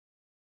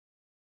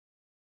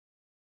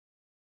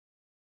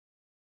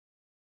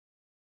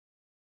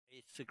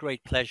It's a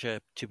great pleasure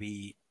to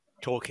be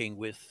talking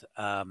with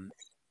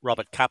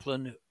Robert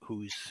Kaplan,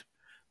 whose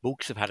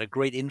books have had a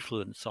great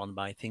influence on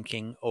my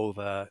thinking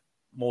over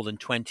more than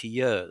 20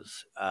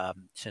 years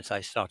since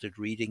I started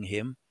reading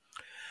him,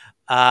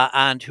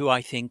 and who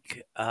I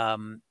think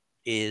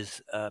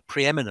is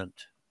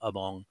preeminent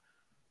among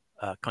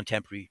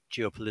contemporary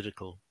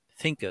geopolitical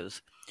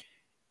thinkers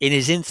in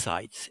his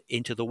insights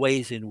into the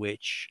ways in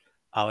which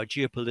our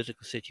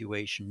geopolitical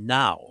situation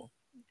now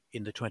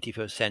in the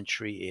 21st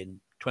century,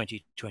 in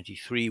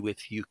 2023,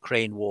 with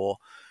Ukraine war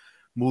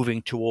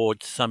moving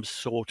towards some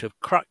sort of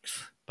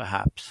crux,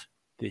 perhaps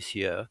this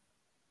year,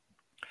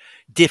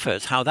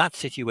 differs, how that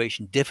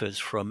situation differs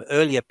from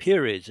earlier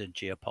periods in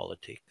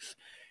geopolitics,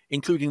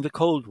 including the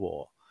Cold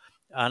War.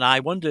 And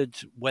I wondered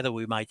whether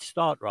we might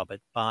start,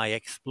 Robert, by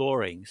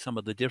exploring some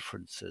of the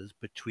differences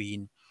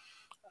between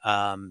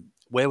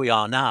where we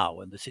are now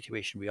and the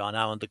situation we are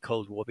now in the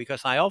Cold War,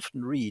 because I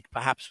often read,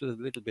 perhaps with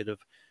a little bit of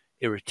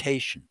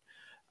irritation,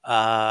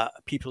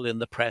 people in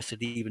the press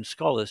and even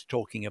scholars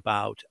talking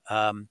about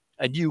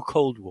a new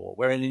Cold War.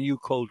 We're in a new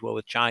Cold War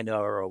with China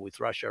or with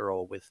Russia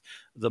or with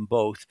them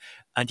both.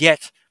 And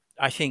yet,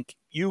 I think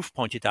you've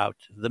pointed out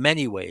the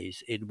many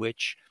ways in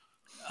which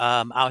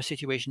our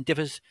situation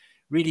differs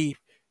really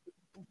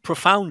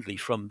profoundly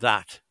from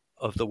that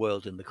of the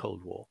world in the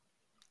Cold War.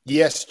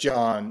 Yes,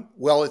 John.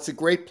 Well, it's a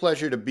great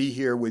pleasure to be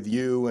here with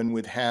you and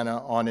with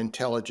Hannah on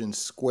Intelligence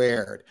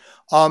Squared.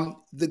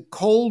 The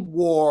Cold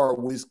War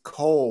was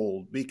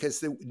cold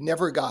because it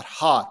never got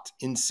hot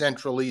in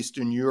Central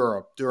Eastern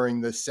Europe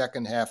during the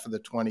second half of the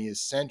 20th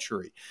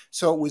century.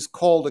 So it was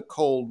called a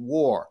Cold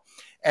War.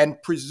 And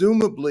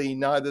presumably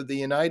neither the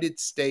United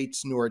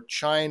States nor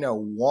China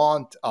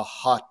want a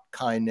hot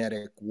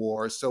kinetic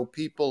war. So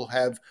people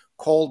have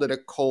called it a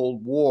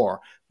Cold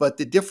War. But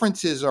the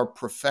differences are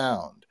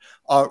profound.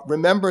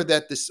 Remember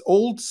that this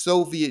old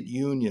Soviet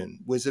Union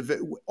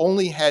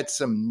only had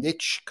some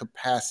niche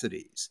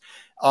capacities.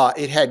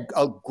 It had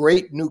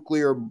great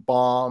nuclear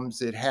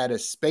bombs. It had a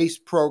space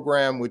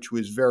program, which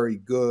was very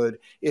good.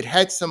 It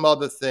had some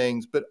other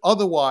things, but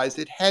otherwise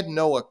it had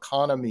no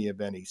economy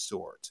of any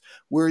sort.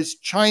 Whereas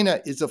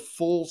China is a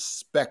full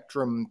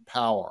spectrum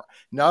power,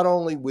 not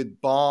only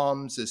with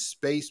bombs, a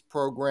space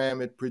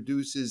program, it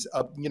produces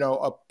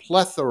a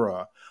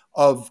plethora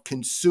of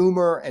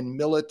consumer and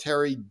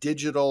military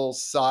digital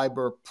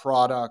cyber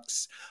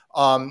products.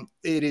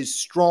 It is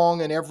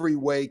strong in every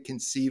way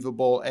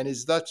conceivable and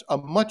is thus a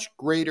much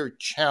greater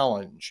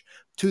challenge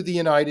to the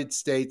United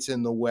States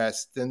and the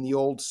West than the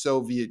old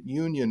Soviet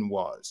Union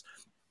was.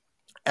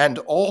 And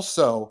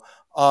also,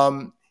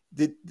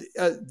 the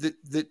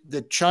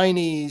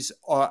Chinese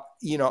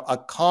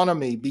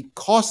economy,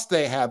 because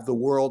they have the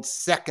world's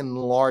second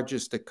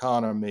largest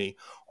economy,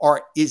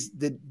 is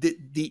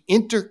the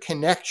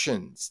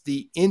interconnections,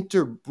 the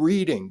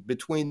interbreeding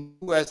between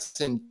the U.S.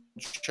 and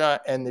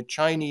the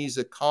Chinese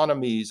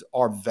economies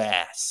are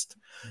vast.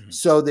 Mm-hmm.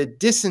 So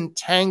that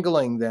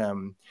disentangling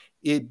them,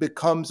 it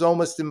becomes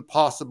almost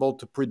impossible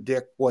to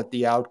predict what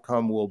the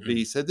outcome will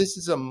be. So this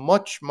is a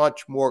much,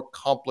 much more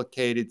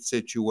complicated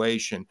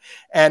situation.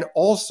 And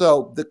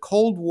also, the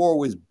Cold War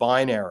was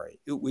binary.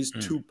 It was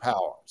two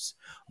powers.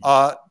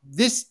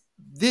 This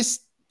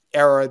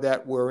era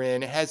that we're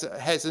in has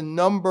a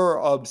number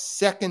of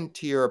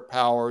second-tier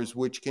powers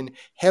which can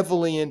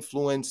heavily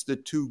influence the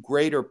two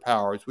greater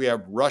powers. We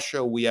have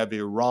Russia, we have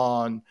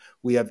Iran,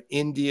 we have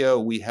India,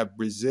 we have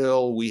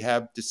Brazil, we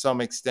have, to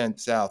some extent,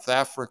 South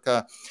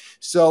Africa.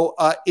 So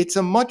it's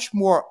a much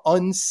more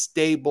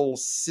unstable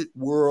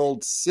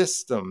world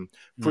system,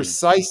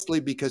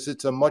 precisely because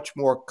it's a much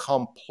more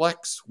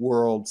complex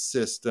world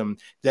system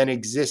than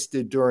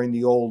existed during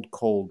the old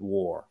Cold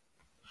War.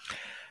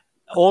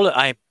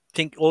 I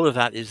think all of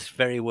that is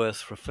very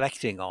worth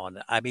reflecting on.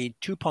 I mean,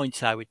 2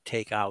 points I would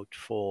take out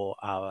for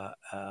our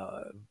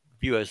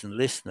viewers and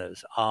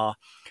listeners are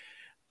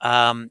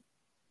to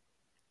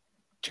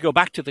go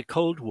back to the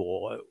Cold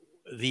War.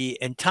 The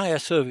entire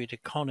Soviet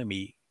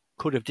economy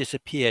could have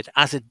disappeared,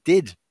 as it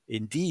did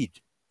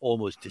indeed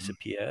almost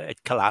disappear.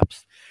 It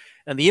collapsed,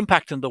 and the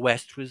impact on the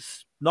West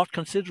was not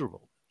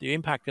considerable. The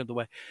impact on the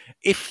West,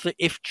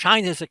 if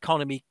China's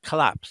economy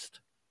collapsed,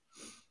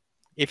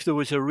 if there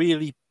was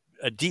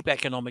a deep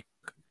economic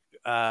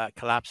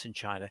collapse in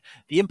China,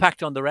 the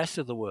impact on the rest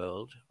of the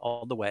world,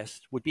 on the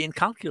West, would be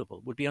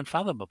incalculable, would be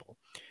unfathomable.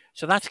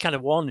 So that's kind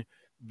of one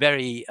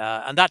very,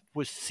 and that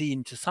was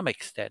seen to some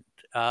extent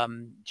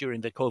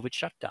during the COVID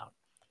shutdown.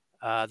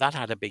 That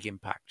had a big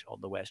impact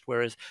on the West,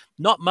 whereas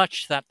not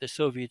much that the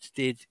Soviets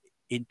did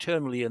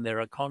internally in their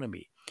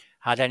economy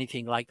had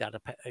anything like that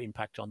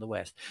impact on the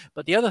West.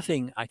 But the other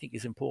thing I think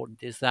is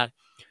important is that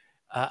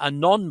a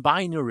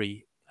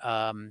non-binary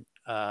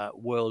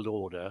world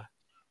order,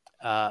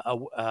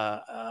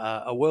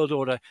 a world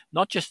order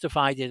not just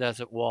divided as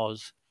it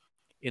was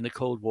in the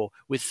Cold War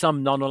with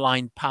some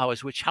non-aligned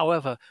powers, which,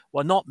 however,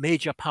 were not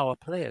major power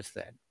players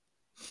then.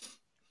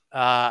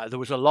 There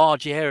was a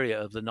large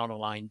area of the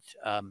non-aligned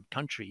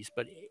countries,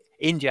 but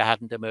India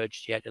hadn't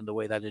emerged yet in the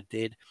way that it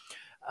did.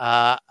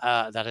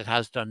 that it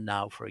has done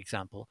now, for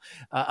example.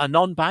 A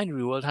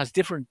non-binary world has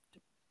different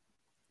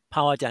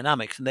power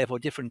dynamics and therefore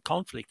different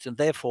conflicts and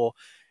therefore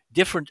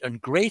different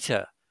and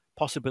greater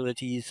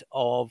possibilities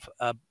of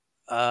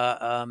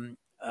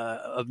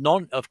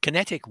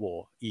kinetic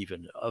war,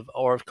 even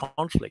or of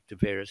conflict of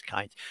various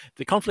kinds.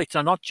 The conflicts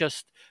are not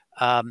just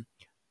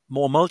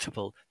more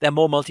multiple; they're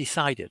more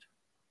multi-sided.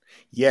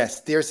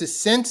 Yes, there's a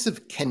sense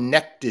of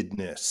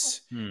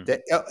connectedness Mm,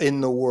 that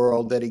in the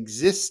world that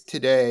exists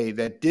today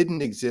that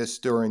didn't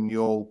exist during the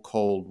old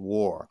Cold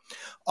War.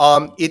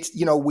 It's,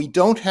 we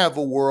don't have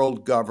a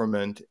world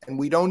government and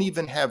we don't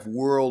even have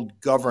world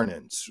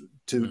governance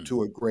mm,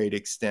 to a great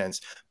extent,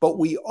 but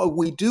we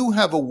do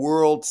have a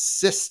world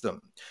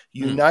system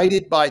mm,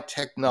 united by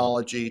mm,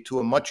 technology to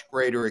a much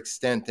greater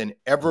extent than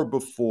ever mm,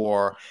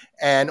 before.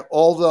 And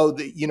although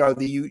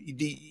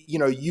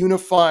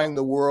unifying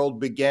the world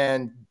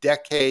began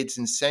decades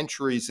and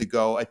centuries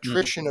ago, mm,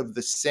 attrition of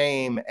the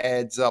same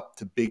adds up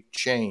to big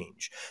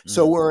change. So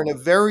mm, we're in a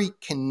very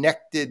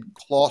connected,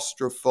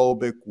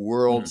 claustrophobic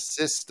world mm,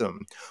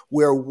 system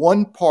where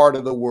one part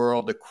of the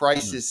world, a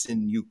mm, crisis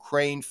in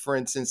Ukraine, for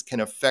instance,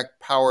 can affect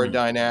power mm,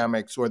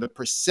 dynamics or the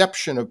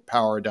perception of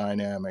power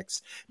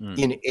dynamics mm,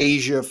 in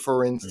Asia,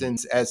 for mm,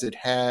 instance, as it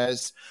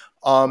has.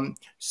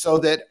 So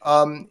that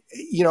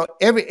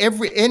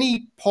every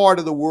any part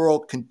of the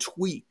world can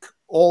tweak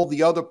all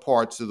the other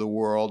parts of the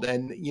world,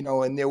 and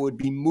there would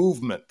be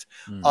movement.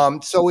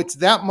 mm, So it's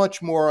that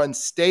much more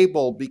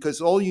unstable because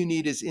all you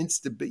need is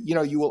instability.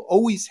 You will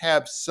always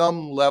have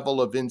some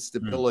level of mm,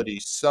 instability mm,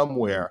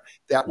 somewhere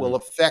that will mm.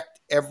 affect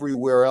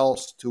everywhere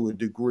else to a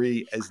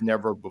degree as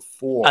never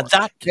And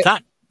before.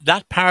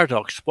 that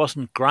paradox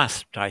wasn't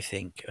grasped, I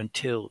think,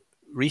 until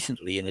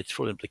recently in its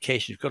full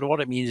implications. Because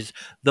what it means is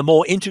the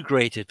more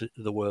integrated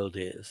the world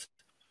is,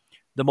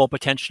 the more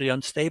potentially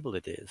unstable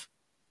it is.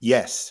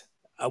 Yes,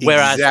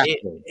 Whereas it,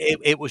 exactly. it,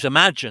 it was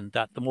imagined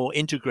that the more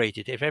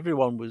integrated, if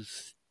everyone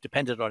was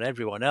dependent on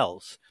everyone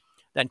else,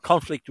 then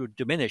conflict would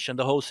diminish and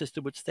the whole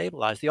system would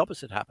stabilize. The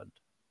opposite happened.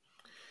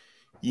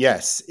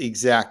 Yes,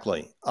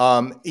 exactly.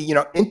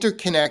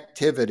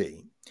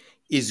 Interconnectivity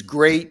is Mm,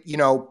 great,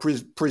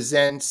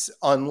 presents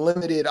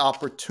unlimited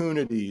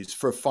opportunities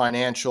for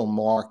financial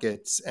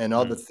markets and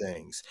other mm,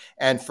 things,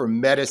 and for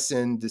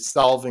medicine, to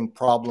solving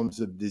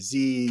problems of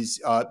disease,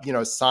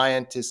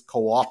 scientists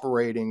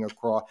cooperating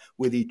across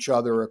with each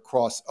other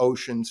across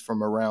oceans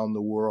from around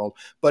the world.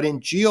 But in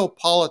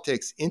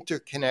geopolitics,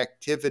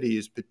 interconnectivity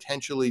is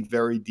potentially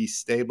very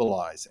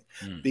destabilizing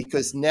mm,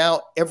 because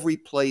now every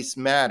place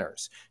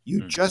matters. You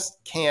mm,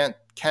 just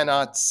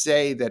cannot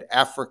say that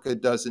Africa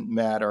doesn't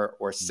matter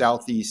or mm,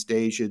 Southeast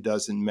Asia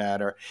doesn't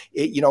matter.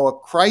 A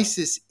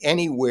crisis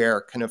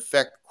anywhere can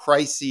affect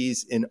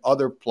crises in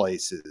other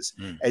places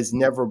mm, as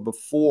never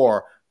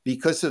before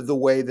because of the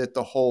way that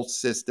the whole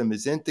system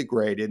is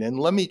integrated. And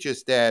let me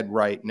just add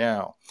right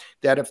now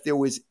that if there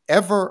was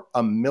ever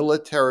a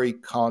military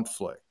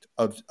conflict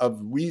of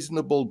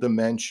reasonable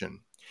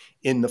dimension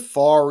in the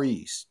Far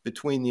East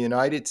between the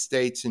United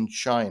States and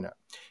China,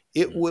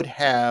 it mm, would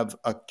have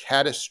a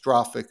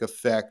catastrophic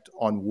effect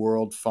on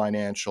world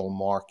financial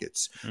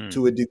markets mm,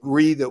 to a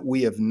degree that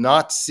we have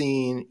not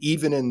seen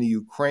even in the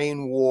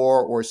Ukraine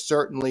war or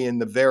certainly in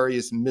the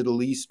various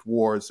Middle East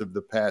wars of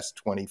the past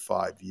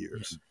 25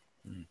 mm, years.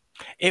 mm.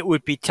 It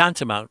would be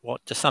tantamount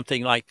to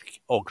something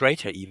like, or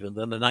greater even,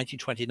 than the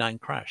 1929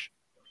 crash,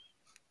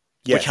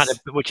 Yes,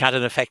 which had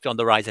an effect on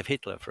the rise of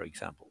Hitler, for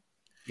example,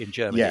 in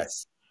Germany.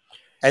 yes.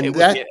 It And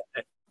would be that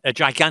a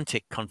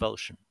gigantic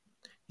convulsion.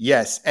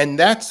 Yes, and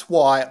that's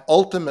why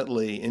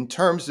ultimately, in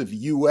terms of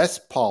U.S.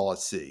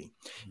 policy,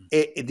 Mm,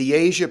 the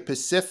Asia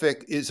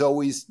Pacific is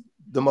always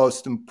the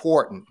most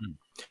important mm,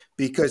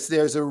 because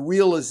there's a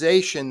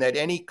realization that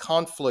any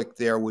conflict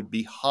there would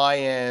be high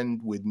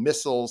end with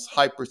missiles,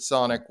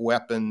 hypersonic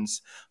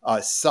weapons,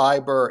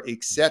 cyber,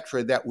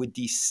 etc., that would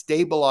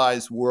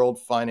destabilize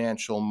world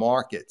financial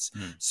markets.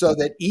 mm, So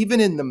that even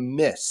in the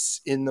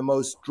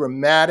most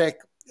dramatic,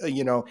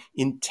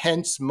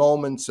 intense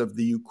moments of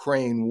the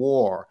Ukraine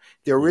war,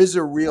 there mm, is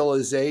a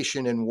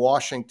realization in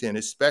Washington,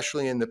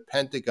 especially in the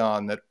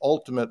Pentagon, that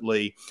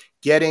ultimately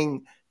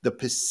getting the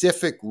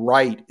Pacific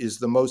right is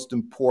the most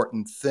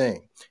important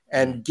thing. mm,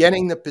 And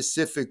getting the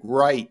Pacific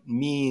right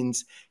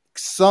means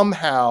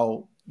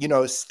somehow,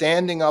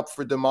 standing up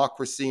for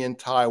democracy in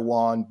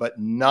Taiwan, but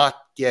not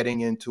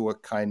getting into a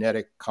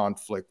kinetic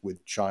conflict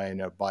with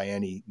China by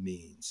any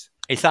means.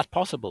 Is that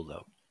possible,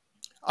 though?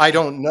 I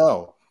don't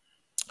know.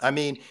 I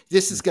mean,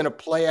 this is Mm, going to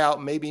play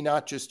out maybe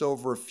not just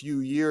over a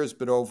few years,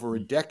 but over a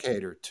mm,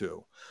 decade or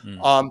two.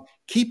 mm,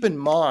 Keep in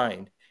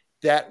mind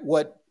that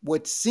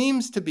what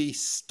seems to be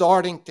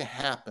starting to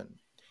happen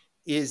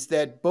is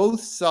that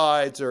both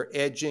sides are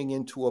edging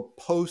into a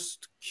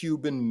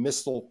post-Cuban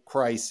Missile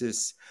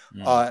Crisis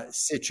mm,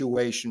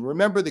 situation.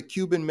 Remember the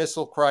Cuban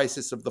Missile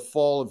Crisis of the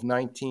fall of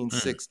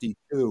mm,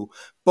 1962?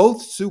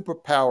 Both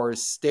superpowers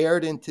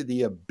stared into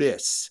the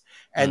abyss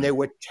and mm, they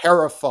were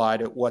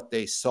terrified at what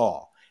they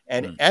saw.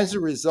 And mm, as a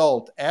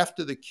result,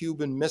 after the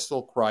Cuban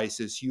Missile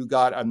Crisis, you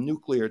got a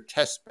nuclear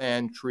test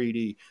ban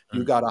treaty,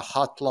 you mm, got a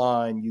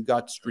hotline, you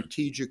got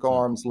strategic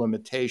mm, arms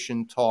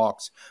limitation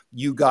talks,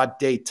 you got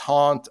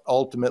détente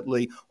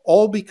ultimately,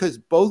 all because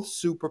both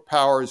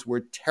superpowers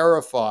were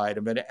terrified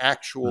of an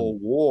mm, actual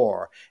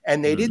war,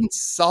 and they mm, didn't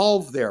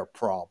solve their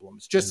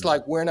problems, just mm,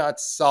 like we're not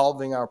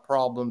solving our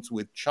problems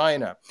with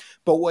China.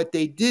 But what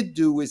they did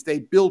do is they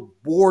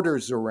built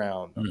borders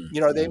around them.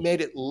 mm, They mm,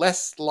 made it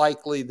less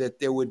likely that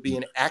there would be mm,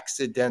 an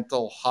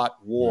accidental hot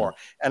mm, war.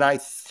 And I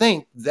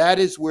think that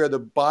is where the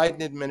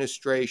Biden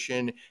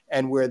administration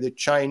and where the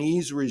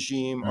Chinese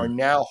regime are mm.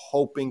 now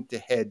hoping to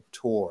head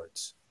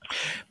towards.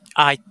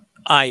 I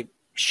I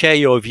share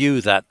your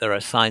view that there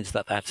are signs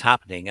that that's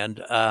happening, and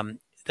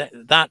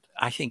that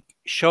I think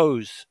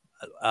shows,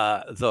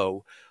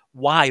 though,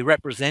 why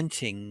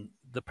representing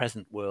the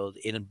present world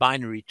in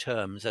binary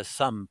terms, as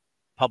some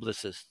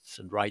publicists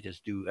and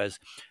writers do, as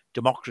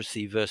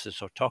democracy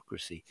versus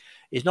autocracy,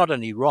 is not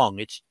only wrong;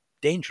 it's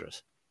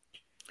dangerous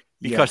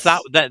because Yes.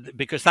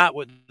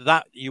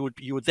 that you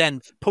would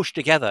then push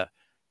together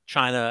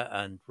China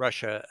and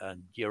Russia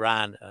and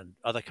Iran and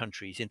other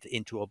countries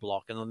into a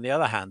bloc, and on the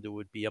other hand, there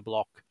would be a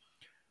bloc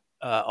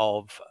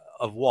of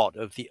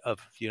the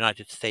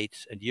United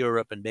States and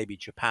Europe and maybe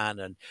Japan,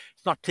 and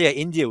it's not clear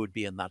India would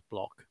be in that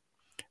bloc.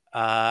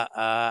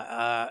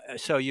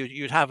 So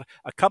you'd have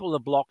a couple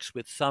of blocks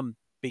with some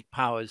big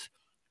powers,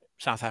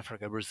 South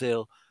Africa,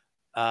 Brazil,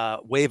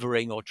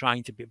 wavering or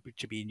trying to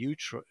be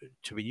neutral.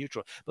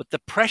 But the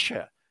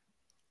pressure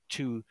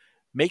to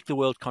make the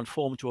world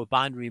conform to a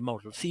binary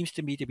model seems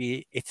to me to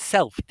be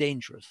itself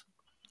dangerous.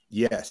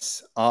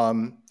 Yes.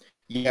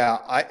 Yeah,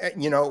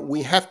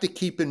 we have to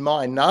keep in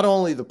mind not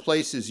only the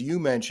places you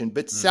mentioned,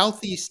 but Mm.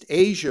 Southeast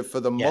Asia,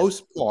 for the Yes,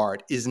 most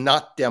part, is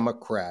not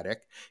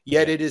democratic,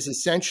 yet yes. it is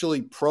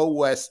essentially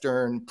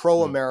pro-Western,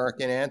 Mm,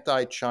 pro-American,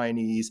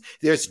 anti-Chinese.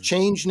 There's mm,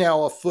 change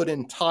now afoot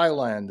in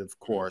Thailand, of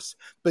mm, course,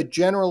 but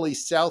generally,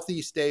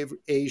 Southeast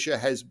Asia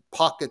has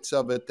pockets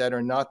of it that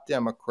are not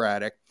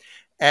democratic.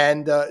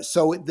 And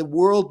so the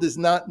world does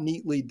not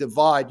neatly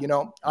divide.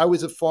 I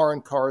was a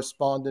foreign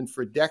correspondent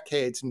for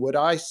decades, and what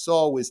I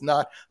saw was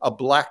not a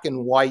black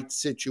and white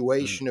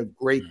mm, situation of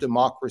great mm,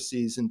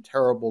 democracies and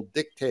terrible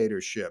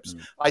dictatorships.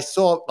 mm, I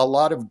saw a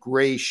lot of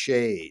gray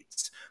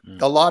shades, mm,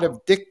 a lot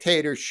of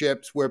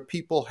dictatorships where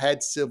people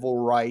had civil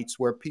rights,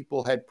 where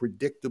people had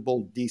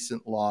predictable,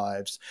 decent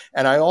lives.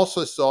 And I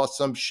also saw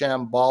some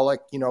shambolic,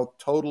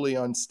 totally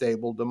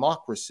unstable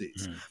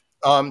democracies. mm,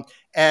 Um,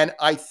 and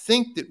I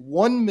think that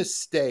one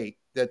mistake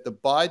that the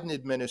Biden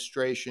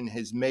administration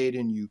has made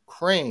in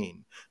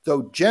Ukraine,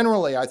 though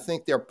generally I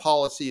think their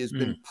policy has mm,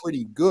 been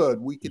pretty good,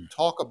 we mm, could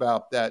talk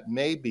about that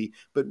maybe,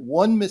 but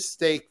one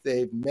mistake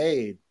they've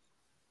made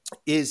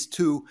is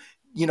to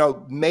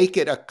make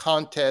it a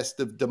contest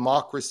of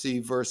democracy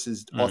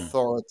versus mm,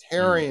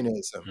 mm,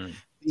 authoritarianism,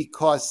 mm,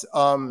 because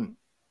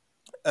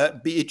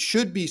it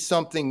should be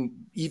something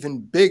even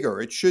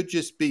bigger. It should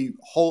just be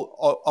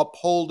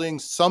upholding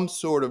some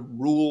sort of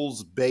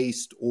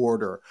rules-based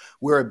order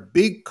where a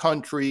big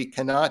country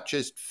cannot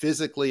just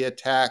physically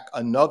attack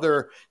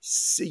another,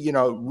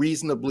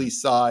 reasonably mm,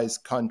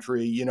 sized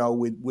country,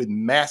 with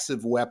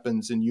massive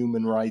weapons and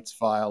human rights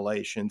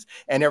violations,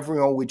 and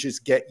everyone would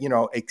just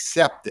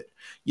accept it.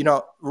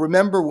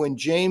 Remember when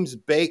James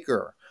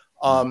Baker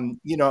mm,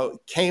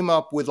 came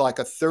up with like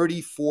a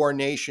 34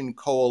 nation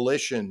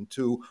coalition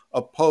to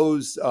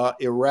oppose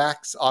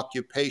Iraq's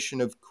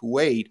occupation of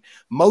Kuwait.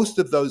 Most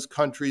of those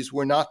countries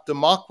were not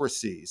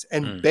democracies,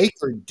 and mm,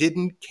 Baker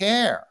didn't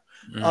care.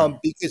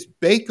 mm, Because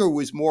Baker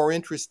was more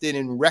interested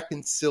in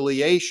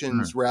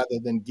mm, reconciliations rather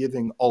than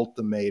giving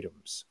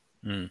ultimatums.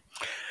 mm.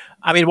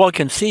 I mean, one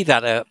can see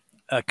that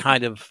a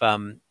kind of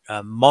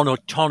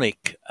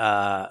monotonic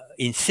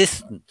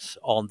insistence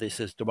on this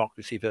as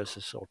democracy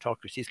versus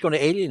autocracy is going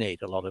to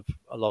alienate a lot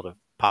of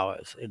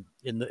powers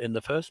in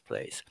the first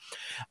place,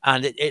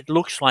 and it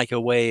looks like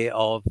a way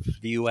of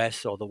the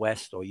U.S. or the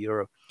West or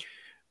Europe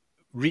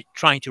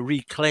trying to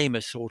reclaim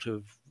a sort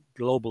of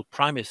global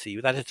primacy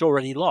that it's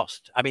already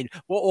lost. I mean,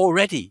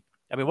 already.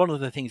 I mean, one of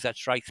the things that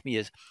strikes me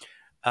is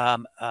a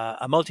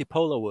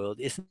multipolar world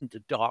isn't a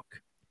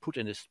dark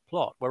Putinist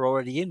plot. We're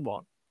already in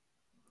one.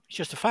 It's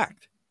just a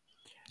fact.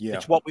 Yeah.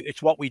 It's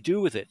what we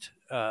do with it.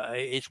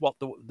 It's what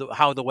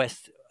how the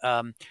West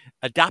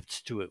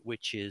adapts to it,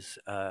 which is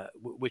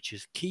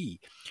key.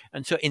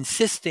 And so,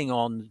 insisting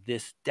on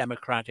this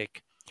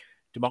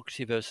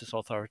democracy versus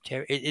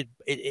authoritarian,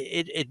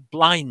 it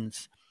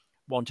blinds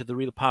one to the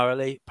real power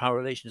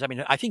relations. I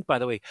mean, I think, by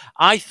the way,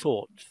 I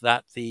thought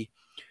that the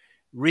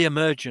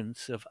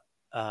reemergence of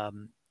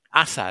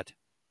Assad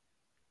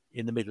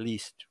in the Middle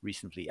East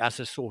recently as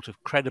a sort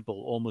of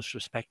credible, almost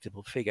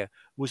respectable figure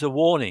was a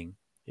warning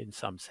in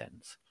some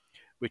sense,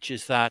 which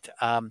is that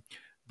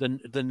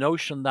the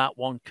notion that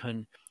one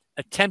can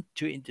attempt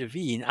to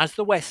intervene, as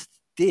the West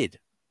did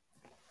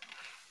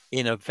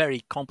in a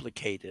very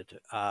complicated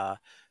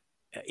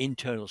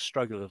internal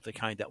struggle of the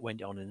kind that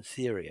went on in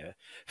Syria,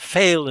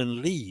 fail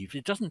and leave.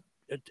 It doesn't.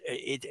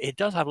 it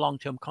does have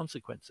long-term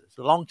consequences.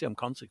 The long-term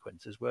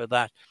consequences were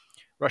that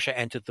Russia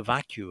entered the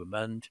vacuum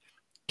and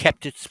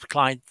kept its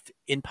client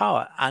in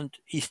power, and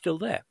he's still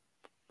there.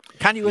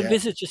 Can you Yeah.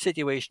 envisage a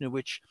situation in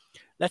which,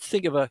 let's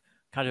think of a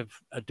kind of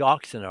a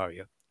dark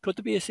scenario? Could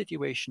there be a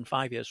situation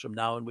 5 years from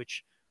now in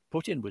which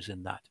Putin was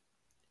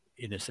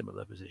in a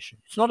similar position?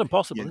 It's not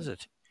impossible, Yeah. is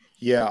it?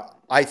 Yeah,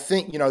 I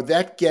think,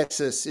 that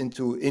gets us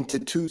into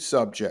two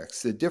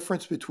subjects, the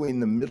difference between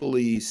the Middle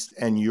East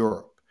and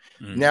Europe.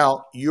 Mm,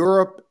 Now,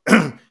 Europe,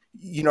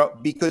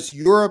 because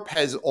Europe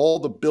has all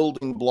the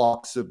building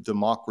blocks of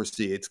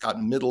democracy. It's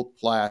got middle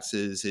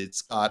classes,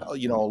 it's got, a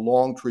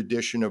long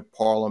tradition of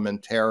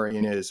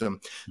parliamentarianism.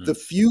 mm, The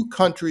few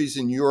countries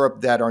in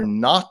Europe that are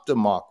not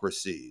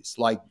democracies,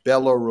 like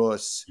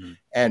Belarus mm,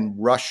 and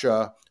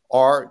Russia,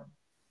 are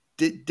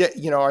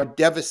are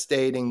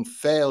devastating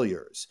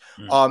failures.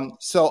 mm,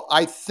 So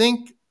I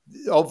think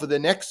over the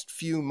next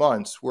few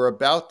months, we're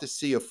about to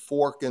see a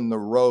fork in the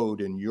road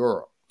in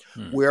Europe,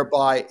 mm,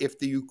 whereby if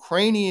the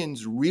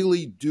Ukrainians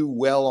really do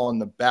well on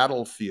the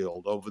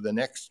battlefield over the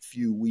next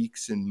few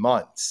weeks and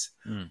months,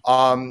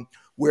 mm,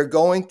 we're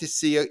going to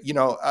see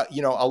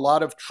a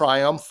lot of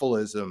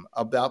triumphalism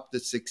about the mm,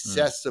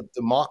 success of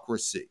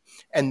democracy,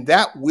 and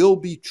that will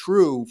be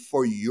true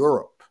for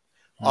Europe.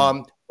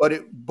 mm,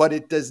 But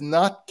it does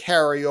not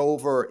carry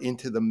over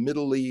into the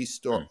Middle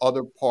East or mm,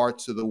 other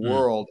parts of the mm,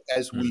 world,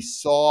 as we mm,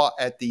 saw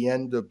at the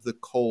end of the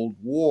Cold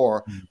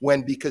War, mm,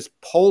 when, because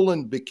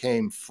Poland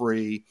became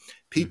free,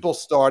 mm. people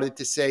started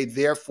to say,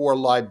 therefore,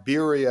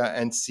 Liberia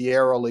and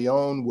Sierra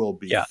Leone will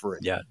be Yeah, free,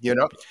 yeah.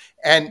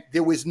 and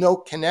there was no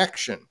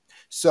connection.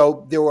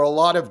 So there were a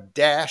lot of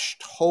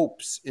dashed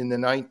hopes in the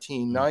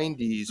Mm,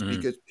 1990s mm,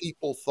 because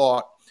people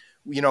thought,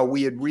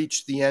 we had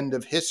reached the end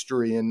of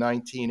history in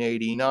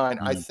 1989.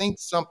 I mm, think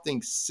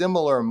something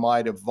similar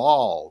might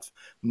evolve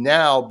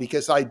now,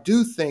 because I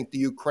do think the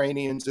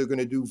Ukrainians are going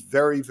to do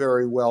very,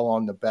 very well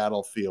on the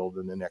battlefield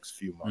in the next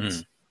few mm.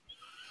 months.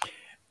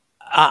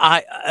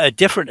 A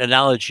different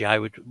analogy I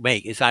would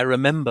make is I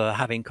remember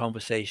having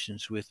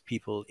conversations with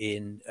people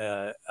in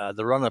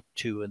the run up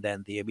to and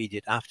then the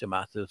immediate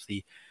aftermath of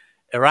the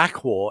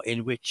Iraq War,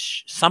 in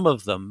which some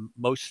of them,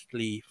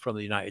 mostly from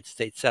the United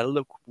States, said,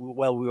 look,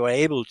 well, we were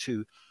able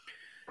to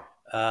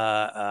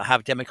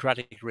have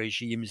democratic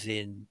regimes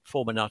in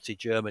former Nazi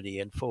Germany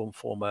and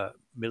former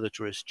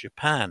militarist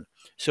Japan.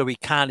 So we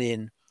can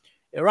in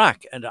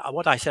Iraq. And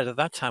what I said at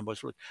that time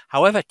was, look,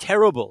 however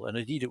terrible, and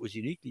indeed it was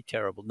uniquely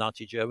terrible,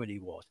 Nazi Germany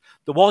was,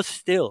 there was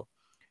still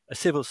a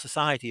civil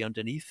society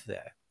underneath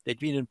there. They'd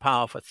been in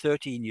power for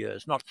 13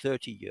 years, not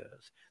 30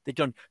 years. They'd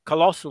done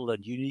colossal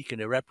and unique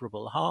and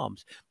irreparable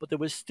harms, but there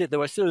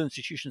were still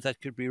institutions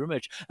that could be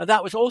remerged. And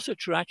that was also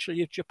true,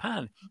 actually, of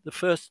Japan, the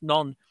first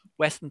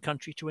non-Western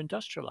country to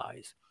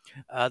industrialize.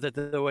 That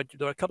there were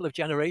a couple of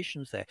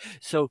generations there.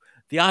 So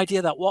the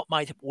idea that what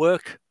might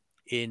work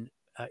in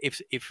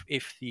if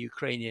the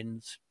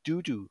Ukrainians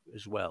do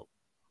as well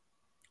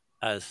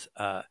as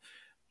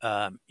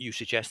you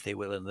suggest they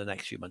will in the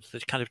next few months,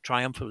 this kind of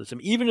triumphalism,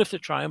 even if the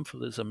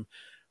triumphalism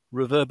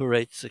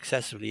reverberates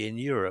successfully in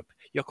Europe,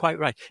 you're quite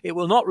right. It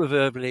will not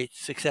reverberate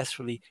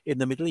successfully in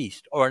the Middle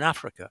East or in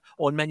Africa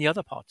or in many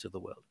other parts of the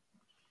world.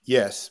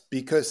 Yes,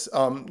 because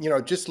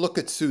just look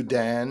at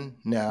Sudan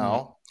Mm,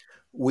 now.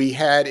 We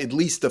had at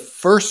least a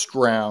first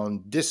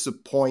round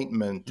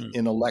disappointment mm,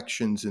 in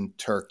elections in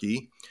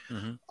Turkey.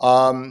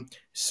 mm-hmm.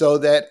 So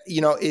that,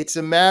 it's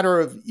a matter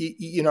of,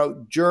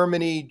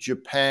 Germany,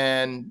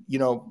 Japan,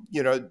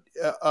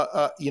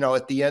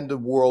 at the end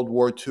of World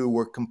War II,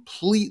 were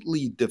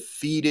completely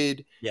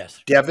defeated,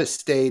 Yes,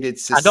 devastated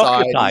and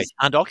occupied, societies,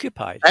 and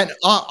occupied. and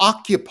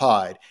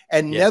occupied,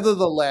 and Yes,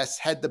 nevertheless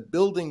had the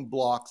building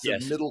blocks of yes,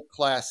 middle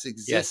class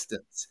yes,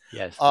 existence.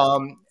 yes.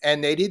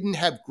 And they didn't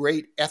have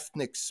great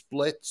ethnic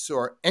splits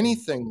or Mm,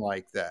 anything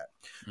like that.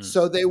 mm,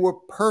 So they were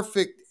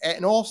perfect.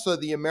 And also,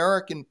 the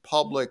American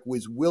public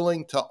was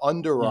willing to mm,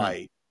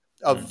 underwrite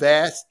a mm,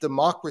 vast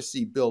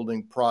democracy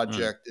building mm,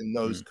 project in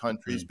those mm,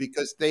 countries mm,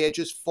 because they had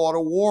just fought a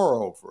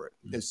war over it,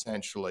 mm.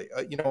 essentially,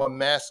 a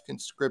mass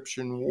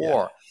conscription Yeah,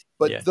 war.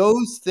 yeah. But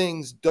those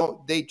things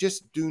they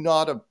just do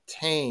not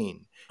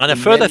obtain And a in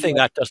further many thing other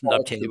that doesn't parts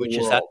obtain, of the which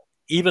is that world.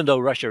 even though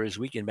Russia is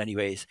weak in many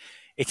ways,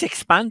 it's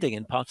expanding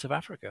in parts of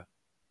Africa.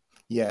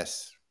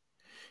 Yes.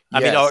 I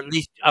mean, Yes. or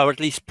at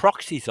least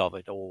proxies of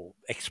it or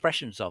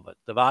expressions of it.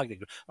 The Wagner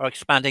Group are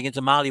expanding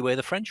into Mali, where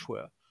the French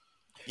were.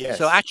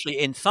 So Yes. actually,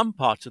 in some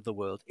parts of the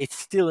world, it's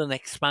still an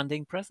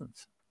expanding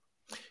presence.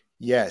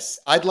 Yes,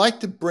 I'd like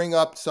to bring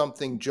up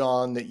something,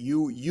 John, that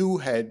you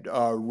had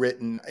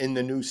written in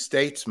the New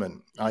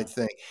Statesman. I Mm,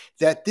 think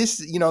that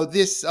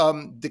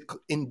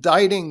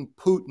indicting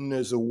Putin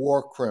as a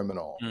war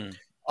criminal mm,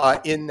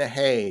 in The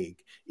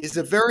Hague is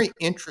a mm, very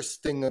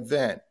interesting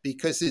event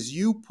because, as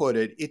you put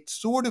it, it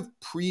sort of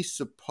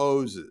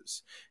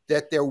presupposes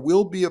that there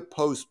will be a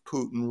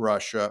post-Putin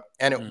Russia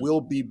and it mm,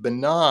 will be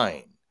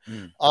benign.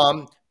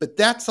 Mm. But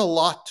that's a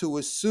lot to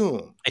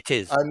assume. It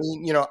is. I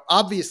mean,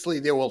 obviously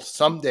there will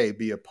someday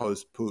be a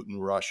post-Putin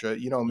Russia,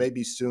 Mm.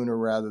 maybe sooner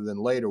rather than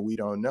later, we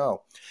don't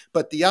know.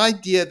 But the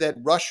idea that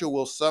Russia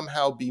will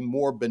somehow be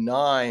more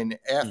benign Mm.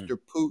 after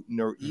Putin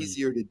or Mm.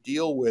 easier to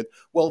deal with,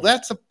 well, Mm.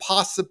 that's a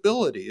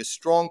possibility, a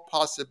strong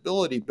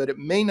possibility, but it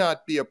may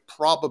not be a No,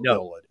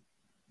 probability.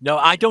 no,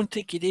 I don't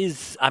think it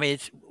is. I mean,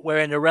 we're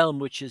in a realm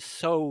which is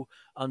so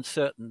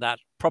uncertain that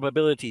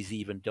probabilities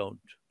even don't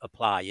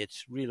apply.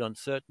 It's real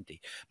uncertainty.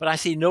 But I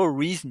see no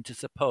reason to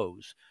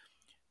suppose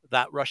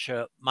that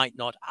Russia might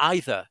not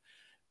either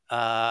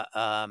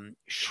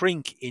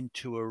shrink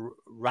into a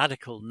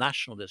radical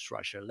nationalist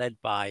Russia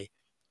led by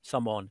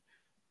someone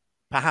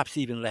perhaps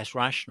even less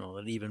rational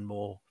and even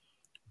more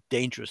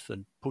dangerous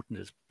than Putin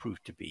has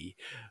proved to be,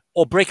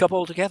 or break up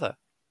altogether,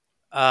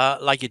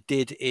 like it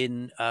did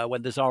in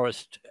when the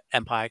Tsarist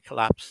Empire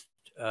collapsed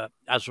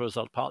as a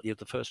result partly of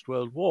the First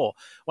World War,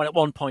 when at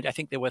one point I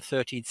think there were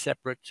 13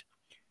 separate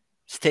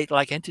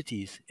state-like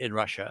entities in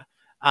Russia,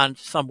 and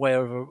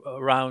somewhere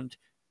around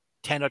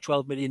 10 or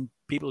 12 million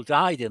people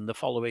died in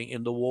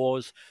the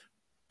wars,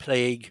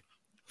 plague,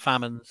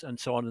 famines, and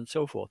so on and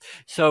so forth.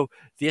 So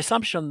the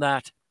assumption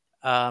that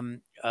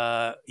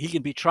he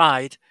can be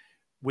tried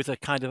with a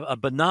kind of a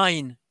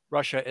benign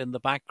Russia in the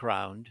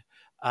background,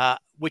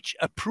 which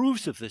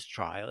approves of this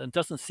trial and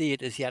doesn't see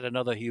it as yet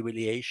another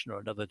humiliation or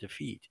another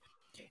defeat,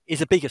 is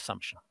a big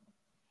assumption.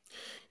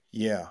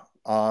 Yeah.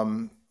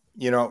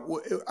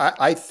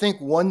 I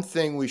think one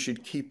thing we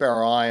should keep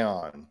our eye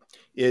on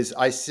is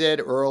I said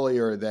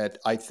earlier that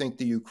I think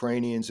the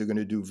Ukrainians are going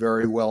to do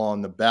very well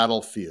on the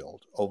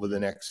battlefield over the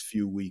Mm. next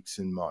few weeks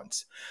and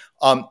months.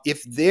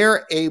 If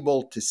they're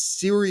able to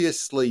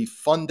seriously,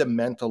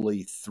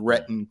 fundamentally Mm.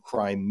 threaten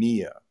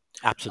Crimea,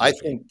 I Absolutely.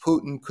 think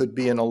Putin could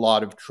be in a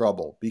lot of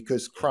trouble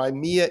because Yes.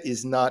 Crimea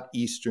is not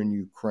Eastern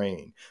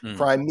Ukraine. Mm.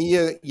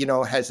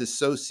 Crimea, has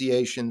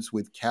associations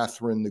with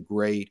Catherine the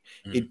Great.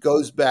 Mm. It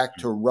goes back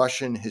Mm. to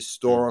Russian Mm.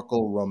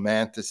 historical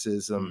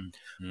romanticism.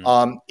 Mm.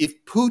 Mm.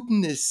 If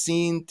Putin is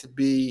seen to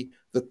be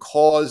the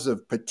cause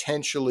of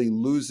potentially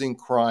losing Mm.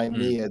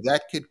 Crimea,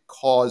 that could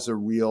cause a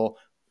real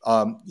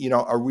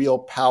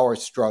power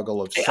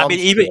struggle of I some mean,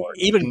 even sort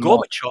even in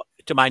Moscow.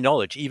 Gorbachev, to my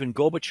knowledge, even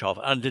Gorbachev,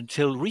 and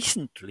until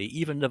recently,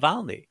 even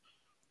Navalny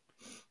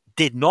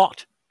did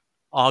not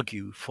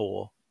argue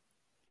for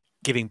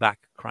giving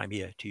back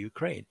Crimea to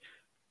Ukraine.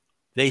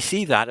 They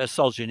see that, as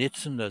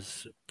Solzhenitsyn,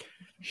 as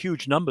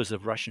huge numbers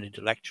of Russian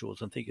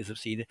intellectuals and thinkers have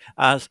seen it,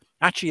 as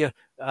actually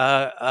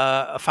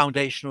a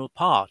foundational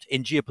part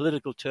in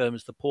geopolitical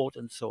terms, the port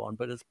and so on,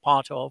 but as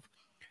part of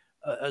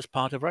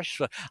Russia.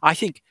 So I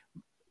think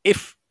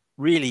if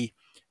really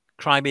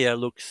Crimea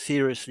looks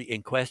seriously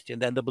in question,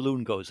 then the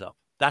balloon goes up.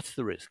 That's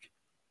the risk.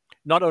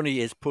 Not only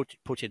is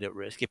Putin at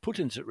risk, if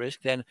Putin's at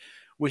risk, then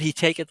will he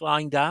take it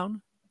lying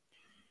down,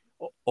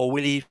 or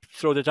will he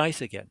throw the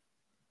dice again?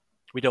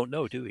 We don't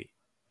know, do we?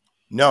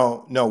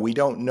 No, no, we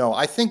don't know.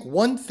 I think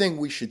one thing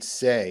we should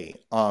say,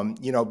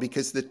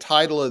 because the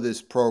title of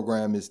this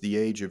program is The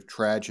Age of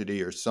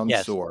Tragedy or some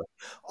Yes, sort,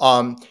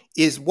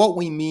 is what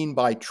we mean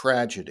by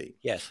tragedy.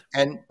 yes.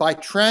 And by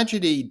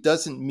tragedy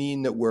doesn't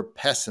mean that we're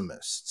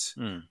pessimists.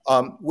 Mm.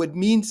 What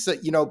means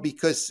that,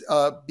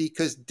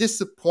 because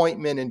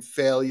disappointment and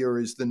failure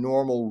is the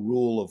normal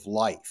rule of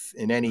life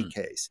in any Mm.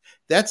 case.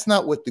 That's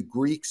not what the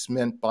Greeks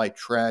meant by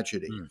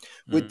tragedy. Mm.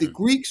 What the Mm.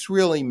 Greeks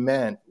really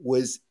meant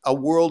was a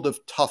world of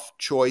tough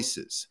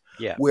choices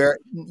Yeah, where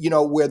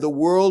the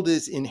world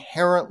is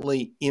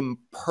inherently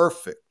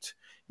imperfect,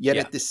 yet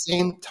yeah. at the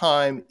same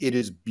time it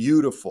is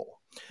beautiful.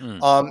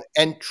 Mm.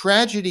 And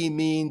tragedy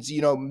means,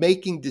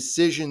 making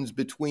decisions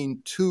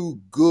between two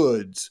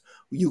goods.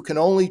 You can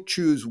only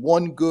choose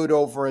one good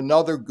over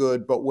another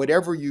good, but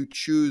whatever you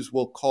choose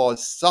will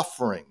cause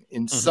suffering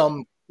in Mhm.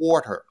 some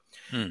quarter.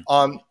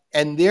 Mm.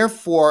 And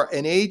therefore,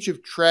 an age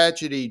of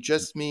tragedy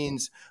just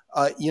means,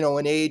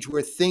 an age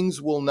where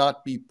things will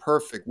not be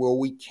perfect, where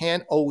we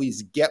can't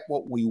always get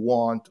what we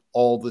want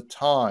all the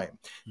time.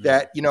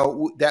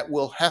 Mm. That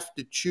we'll have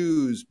to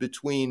choose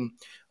between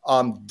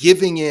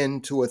giving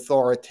in to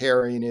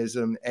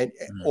authoritarianism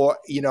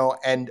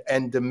Mm.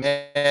 and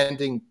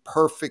demanding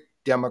perfect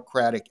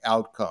democratic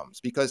outcomes,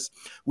 because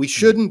we Mm.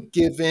 shouldn't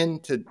give in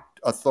to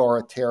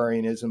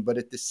authoritarianism, but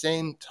at the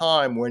same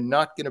time, we're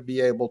not going to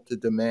be able to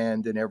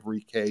demand in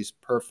every case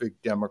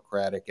perfect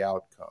democratic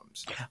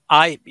outcomes.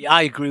 I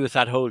agree with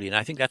that wholly, and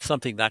I think that's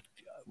something that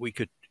we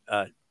could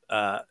uh,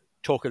 uh,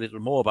 talk a little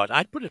more about.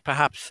 I'd put it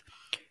perhaps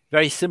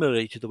very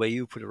similarly to the way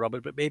you put it,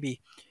 Robert, but maybe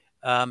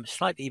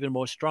slightly even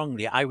more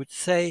strongly. I would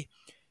say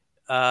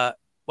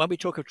when we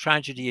talk of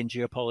tragedy in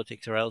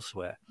geopolitics or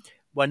elsewhere,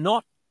 we're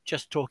not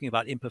just talking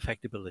about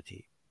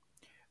imperfectibility.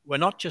 We're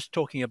not just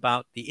talking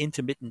about the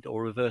intermittent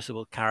or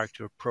reversible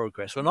character of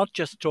progress. We're not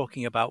just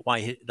talking about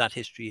why that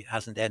history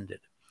hasn't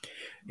ended.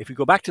 If we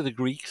go back to the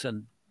Greeks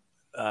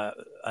uh,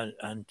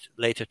 and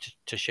later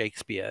to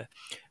Shakespeare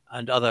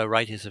and other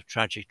writers of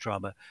tragic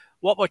drama,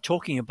 what we're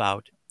talking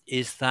about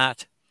is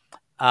that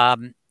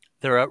um,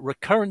 there are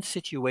recurrent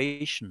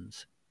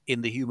situations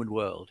in the human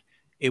world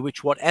in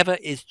which whatever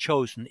is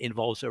chosen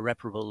involves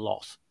irreparable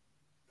loss.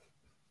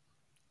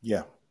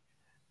 Yeah.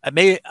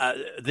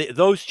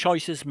 Those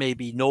choices may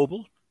be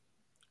noble,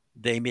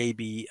 they may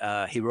be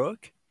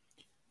heroic,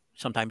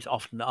 sometimes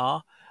often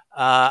are.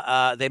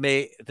 They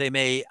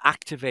may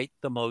activate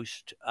the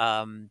most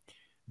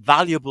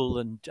valuable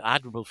and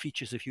admirable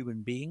features of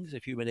human beings,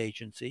 of human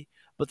agency,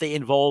 but they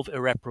involve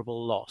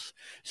irreparable loss.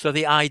 So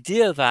the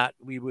idea that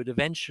we would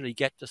eventually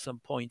get to some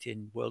point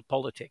in world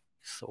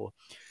politics or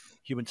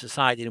human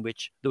society in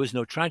which there was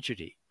no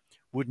tragedy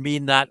would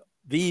mean that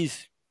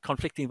these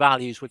conflicting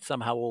values would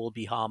somehow all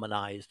be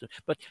harmonized.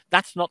 But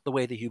that's not the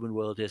way the human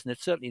world is, and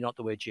it's certainly not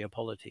the way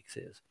geopolitics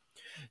is.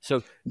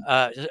 So,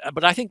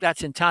 but I think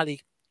that's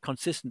entirely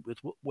consistent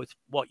with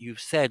what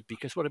you've said,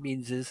 because what it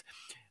means is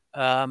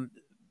um,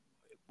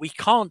 we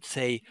can't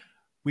say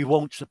we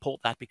won't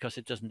support that because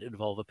it doesn't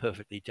involve a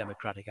perfectly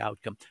democratic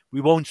outcome.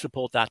 We won't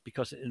support that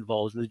because it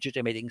involves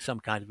legitimating some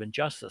kind of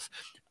injustice.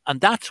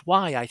 And that's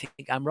why I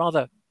think I'm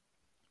rather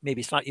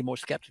maybe slightly more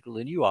skeptical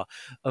than you are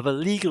of a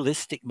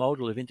legalistic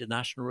model of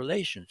international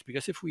relations.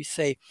 Because if we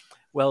say,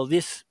 well,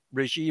 this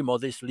regime or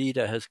this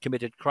leader has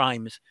committed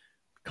crimes,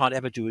 can't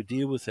ever do a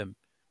deal with him,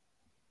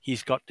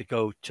 he's got to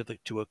go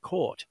to a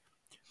court,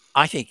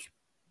 I think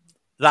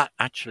that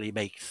actually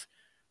makes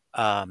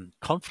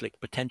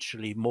conflict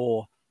potentially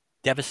more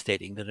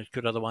devastating than it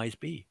could otherwise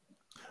be.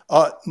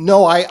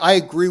 No, I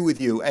agree with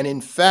you. And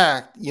in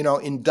fact,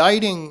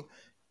 indicting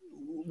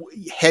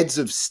heads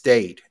of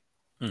state,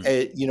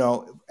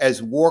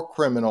 as war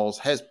criminals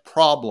has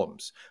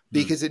problems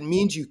because it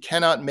means you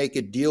cannot make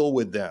a deal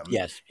with them.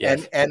 Yes,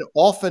 yes. And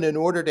often, in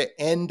order to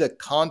end a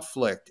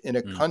conflict in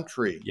a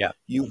country, Yeah.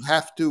 you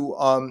have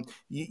to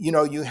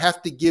you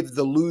have to give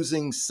the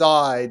losing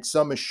side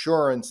some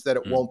assurance that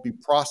it won't be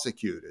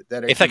prosecuted.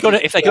 That it if they're going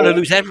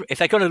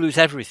to lose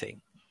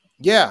everything.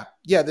 Yeah,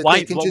 that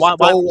they can just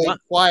go away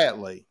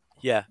quietly.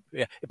 Yeah.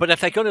 But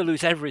if they're going to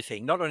lose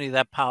everything, not only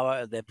their power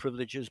and their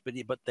privileges,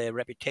 but their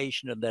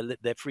reputation and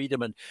their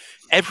freedom and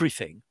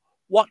everything,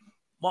 what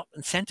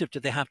incentive do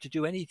they have to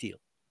do any deal?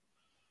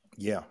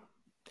 Yeah.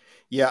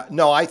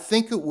 No, I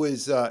think it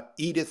was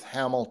Edith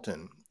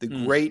Hamilton, the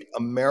great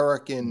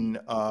American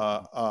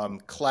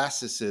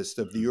classicist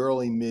of the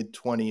early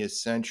mid-20th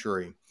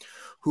century,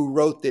 who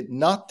wrote that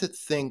not to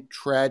think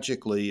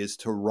tragically is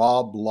to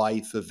rob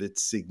life of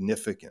its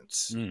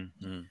significance.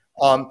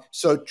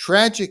 So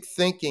tragic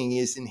thinking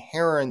is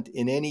inherent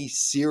in any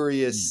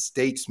serious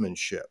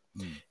statesmanship.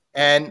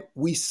 And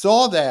we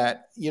saw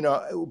that,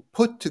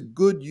 put to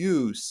good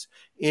use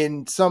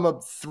in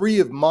three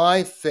of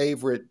my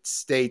favorite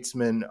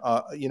statesmen,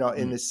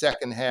 in the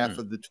second half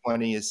of the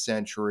 20th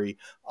century,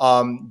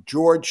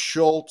 George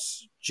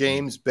Shultz,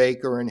 James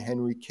Baker, and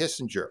Henry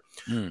Kissinger,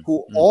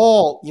 who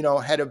all,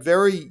 had a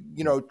very,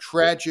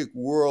 tragic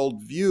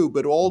world view,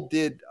 but all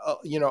did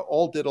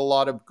a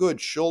lot of good.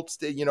 Shultz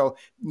did,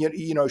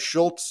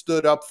 Shultz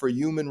stood up for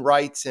human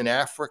rights in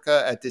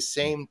Africa. At the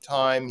same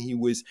time, he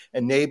was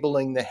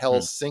enabling the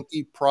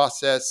Helsinki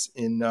process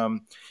in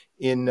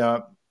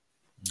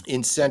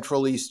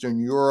Central Eastern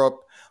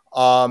Europe.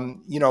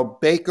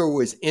 Baker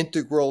was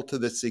integral to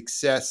the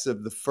success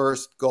of the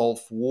first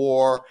Gulf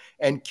War.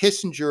 And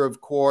Kissinger, of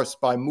course,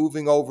 by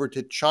moving over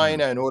to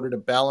China in order to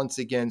balance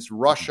against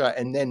Russia,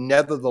 and then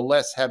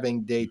nevertheless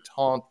having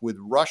détente with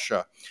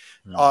Russia,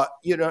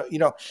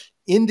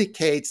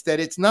 indicates that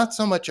it's not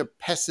so much a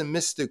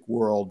pessimistic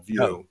worldview.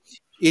 No.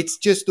 It's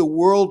just a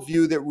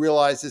worldview that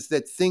realizes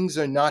that things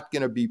are not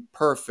going to be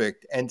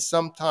perfect, and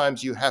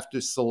sometimes you have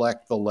to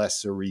select the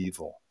lesser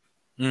evil.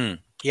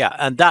 Yeah,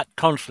 and that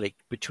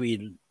conflict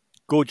between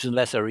goods and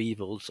lesser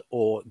evils,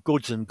 or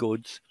goods and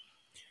goods,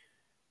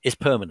 is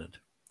permanent.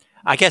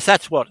 I guess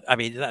that's what I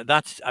mean.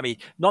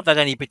 Not that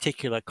any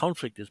particular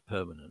conflict is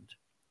permanent,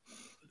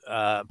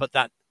 but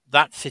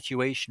that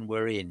situation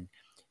we're in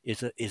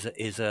is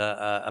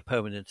a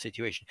permanent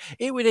situation.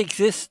 It would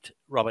exist,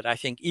 Robert, I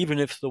think, even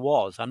if there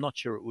was. I'm not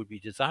sure it would be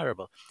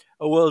desirable,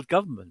 a world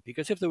government,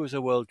 because if there was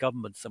a world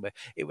government somewhere,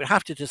 it would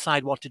have to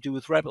decide what to do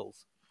with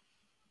rebels.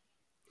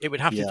 It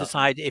would have to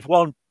decide if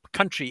one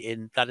country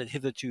that had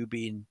hitherto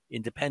been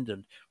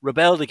independent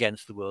rebelled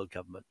against the world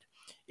government.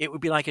 It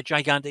would be like a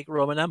gigantic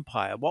Roman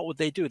Empire. What would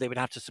they do? They would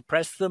have to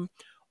suppress them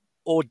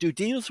or do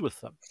deals with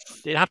them.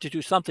 They'd have to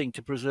do something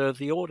to preserve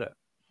the order.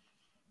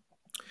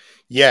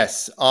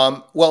 Yes.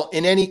 Well,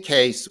 in any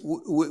case,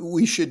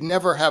 we should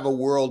never have a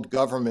world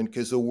government,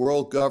 because a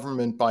world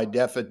government by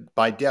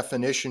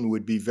definition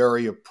would be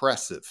very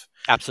oppressive.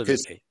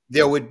 Absolutely.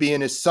 There would be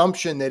an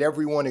assumption that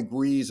everyone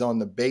agrees on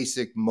the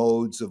basic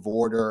modes of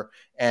order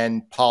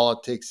and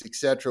politics,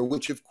 etc.,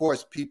 which, of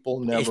course, people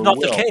never will. It's not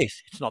the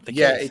case. It's not the case.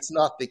 Yeah, it's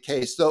not the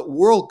case. The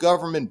world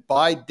government,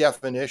 by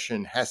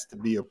definition, has to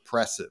be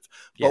oppressive.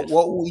 But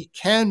what we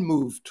can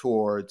move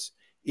towards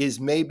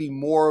is maybe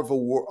more of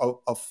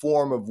a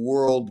form of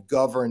world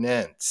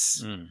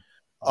governance.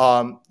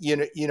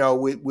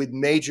 mm, with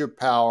major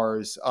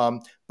powers.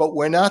 But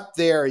we're not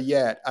there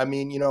yet. I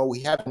mean,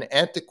 we have an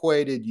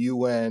antiquated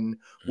UN mm,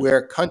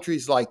 where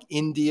countries like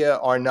India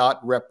are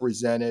not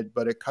represented,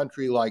 but a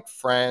country like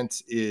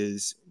France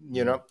is,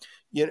 mm,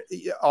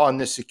 on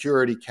the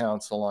Security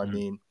Council, I mm,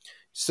 mean,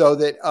 so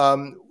that,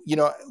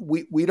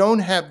 we don't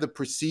have the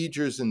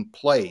procedures in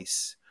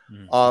place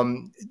mm,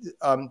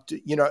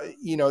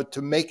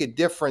 to make a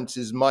difference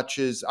as much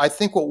as I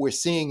think what we're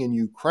seeing in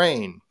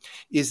Ukraine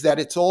is that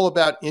it's all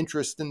about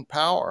interest and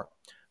power.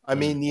 I mm,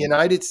 mean, the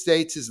United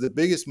States is the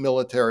biggest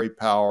military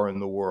power in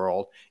the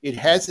world. It mm,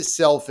 has a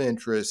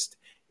self-interest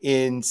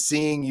in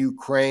seeing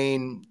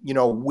Ukraine,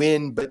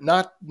 win, but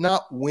not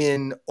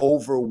win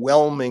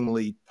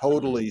overwhelmingly, mm,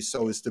 totally,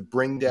 so as to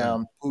bring mm,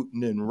 down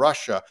Putin and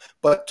Russia,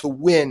 but to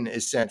win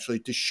essentially,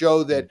 to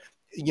show that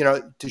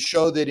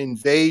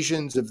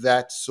invasions of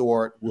that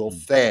sort will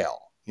mm, fail.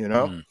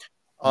 mm,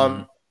 Um,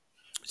 mm,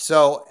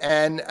 so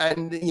and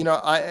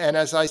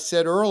as I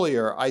said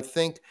earlier, I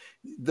think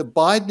the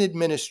Biden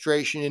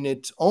administration, in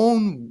its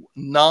own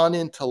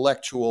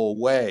non-intellectual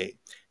way,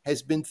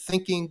 has been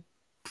thinking,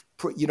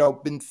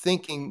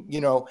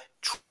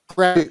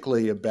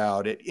 tragically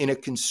about it in a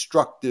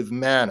constructive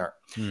manner.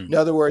 mm. In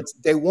other words,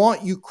 they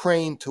want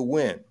Ukraine to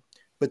win,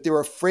 but they're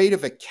afraid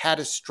of a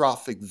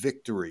catastrophic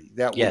victory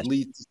that would Yes.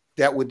 lead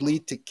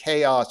to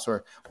chaos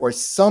or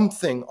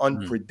something Mm,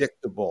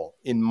 unpredictable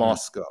in mm,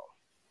 Moscow.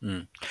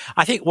 mm.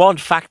 I think one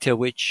factor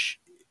which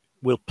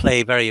will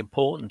play very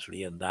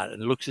importantly in that,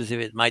 and it looks as if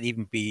it might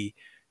even be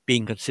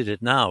being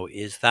considered now,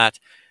 is that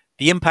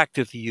the impact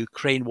of the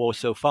Ukraine war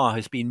so far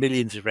has been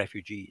millions of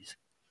refugees.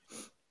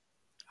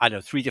 I don't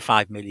know, 3 to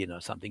 5 million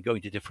or something,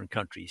 going to different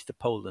countries, to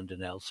Poland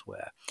and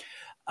elsewhere.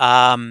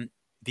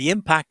 The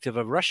impact of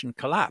a Russian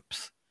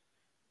collapse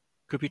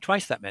could be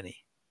twice that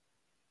many.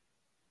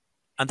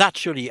 And that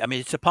surely, I mean,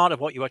 it's a part of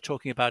what you were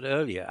talking about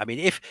earlier. I mean,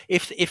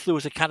 if there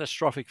was a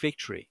catastrophic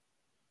victory,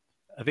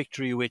 a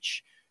victory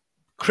which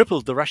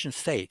crippled the Russian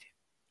state,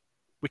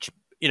 which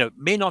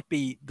may not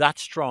be that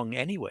strong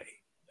anyway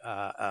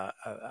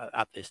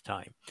at this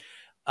time,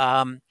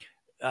 um,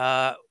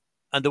 uh,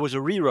 and there was a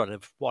rerun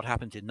of what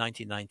happened in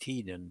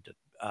 1919 and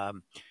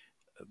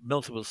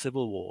multiple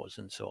civil wars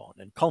and so on,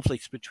 and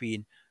conflicts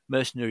between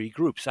mercenary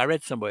groups. I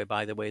read somewhere,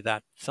 by the way,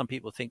 that some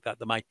people think that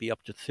there might be up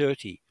to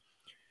 30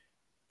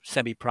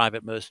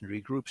 semi-private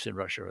mercenary groups in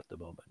Russia at the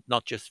moment,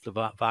 not just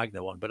the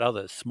Wagner one, but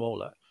others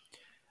smaller.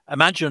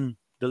 Imagine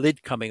the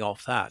lid coming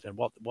off that and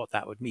what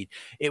that would mean.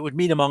 It would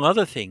mean, among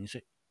other things,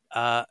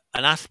 an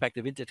aspect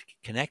of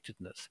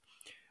interconnectedness,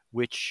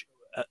 which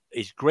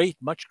is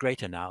much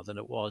greater now than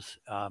it was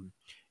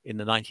in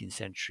the 19th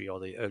century or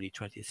the early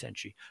 20th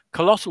century.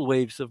 Colossal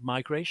waves of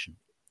migration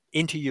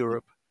into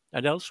Europe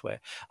and elsewhere.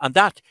 And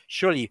that,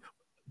 surely,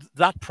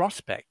 that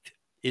prospect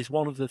is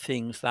one of the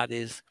things that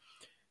is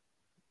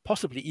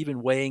possibly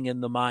even weighing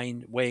in the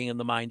mind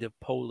of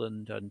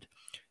Poland and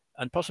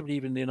possibly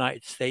even the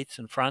United States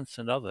and France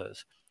and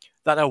others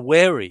that are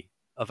wary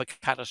of a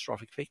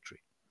catastrophic victory.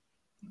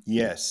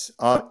 Yes,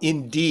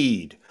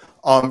 indeed.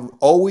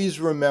 Always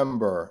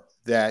remember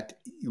that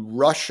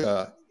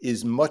Russia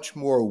is much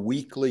more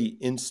weakly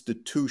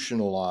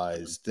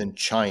institutionalized than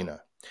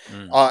China.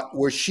 Mm.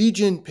 Were Xi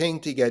Jinping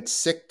to get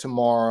sick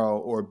tomorrow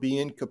or be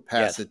Yes.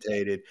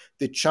 incapacitated,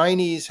 the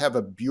Chinese have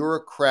a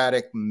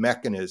bureaucratic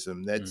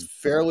mechanism that's Mm.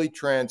 fairly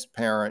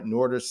transparent in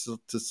order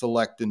to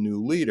select a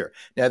new leader.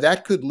 Now,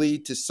 that could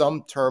lead to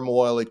some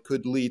turmoil. It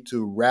could lead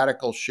to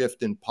radical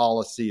shift in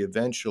policy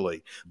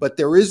eventually. But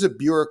there is a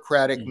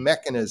bureaucratic Mm.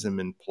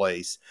 mechanism in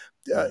place,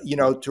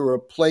 Mm. to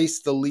replace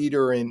the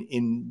leader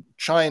in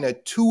China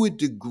to a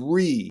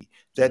degree Mm.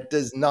 that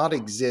does not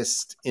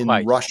exist in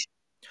Quite. Russia.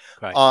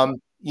 Quite.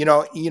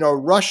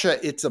 Russia,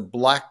 it's a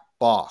black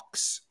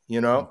box,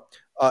 Mm.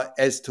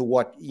 as to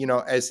what,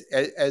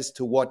 as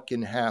to what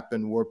can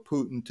happen were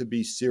Putin to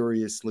be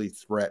seriously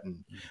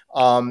threatened.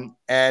 Mm.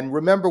 And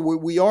remember,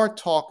 we are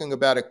talking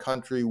about a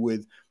country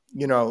with,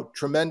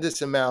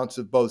 tremendous amounts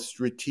of both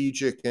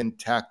strategic and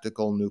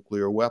tactical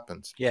nuclear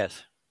weapons.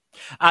 Yes.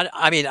 And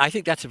I mean, I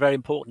think that's a very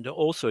important,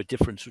 also a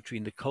difference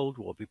between the Cold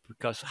War,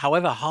 because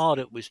however hard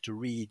it was to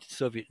read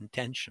Soviet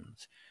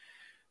intentions,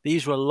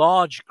 these were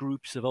large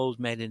groups of old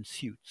men in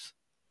suits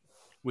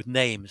with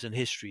names and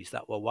histories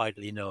that were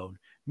widely known,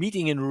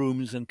 meeting in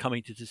rooms and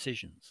coming to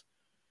decisions.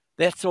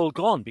 That's all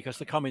gone because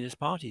the Communist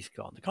Party's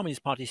gone. The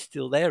Communist Party's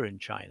still there in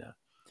China.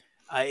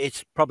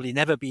 It's probably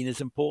never been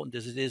as important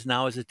as it is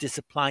now as a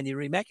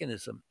disciplinary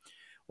mechanism.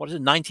 What is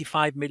it,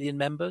 95 million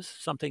members,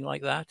 something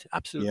like that? Yeah.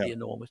 Absolutely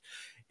enormous.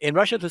 In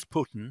Russia, there's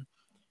Putin,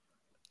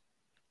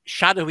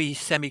 shadowy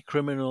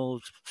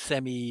semi-criminals,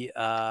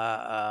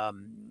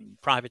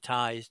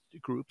 semi-privatized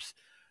groups,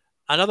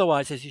 and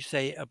otherwise, as you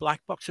say, a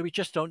black box. So we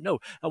just don't know.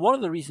 And one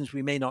of the reasons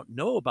we may not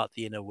know about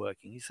the inner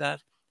working is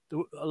that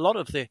a lot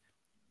of the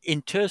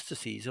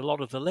interstices, a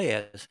lot of the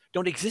layers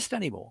don't exist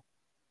anymore.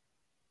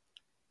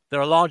 There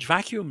are large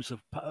vacuums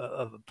of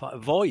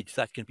voids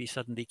that can be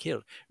suddenly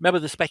killed. Remember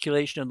the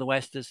speculation in the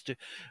West as to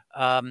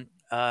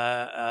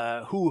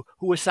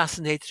who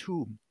assassinates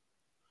whom.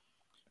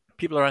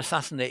 people are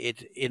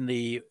assassinated in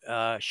the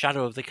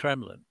shadow of the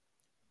Kremlin.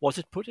 Was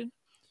it Putin?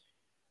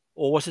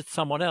 Or was it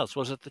someone else?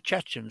 Was it the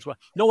Chechens? Well,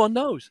 no one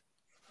knows.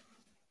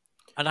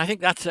 And I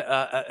think that's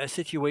a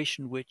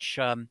situation which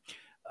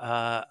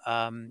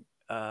very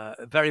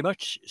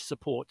much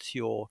supports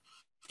your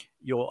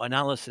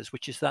analysis,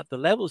 which is that the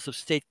levels of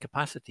state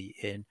capacity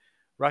in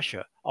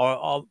Russia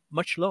are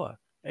much lower.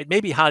 It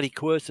may be highly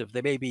coercive.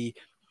 They may be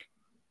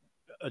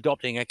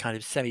adopting a kind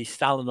of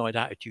semi-Stalinoid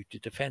attitude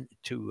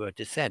to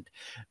dissent,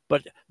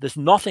 but there's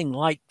nothing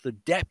like the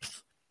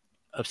depth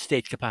of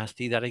state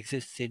capacity that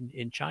exists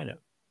in China.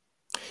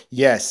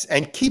 Yes,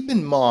 and keep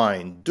in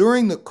mind,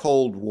 during the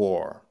Cold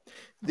War,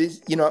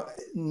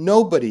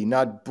 nobody,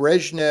 not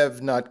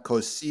Brezhnev, not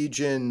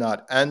Kosygin,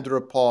 not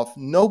Andropov,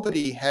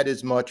 nobody had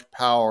as much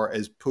power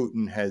as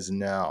Putin has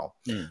now.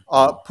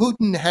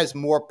 Putin has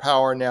more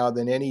power now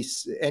than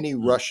any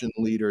Russian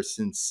leader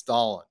since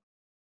Stalin.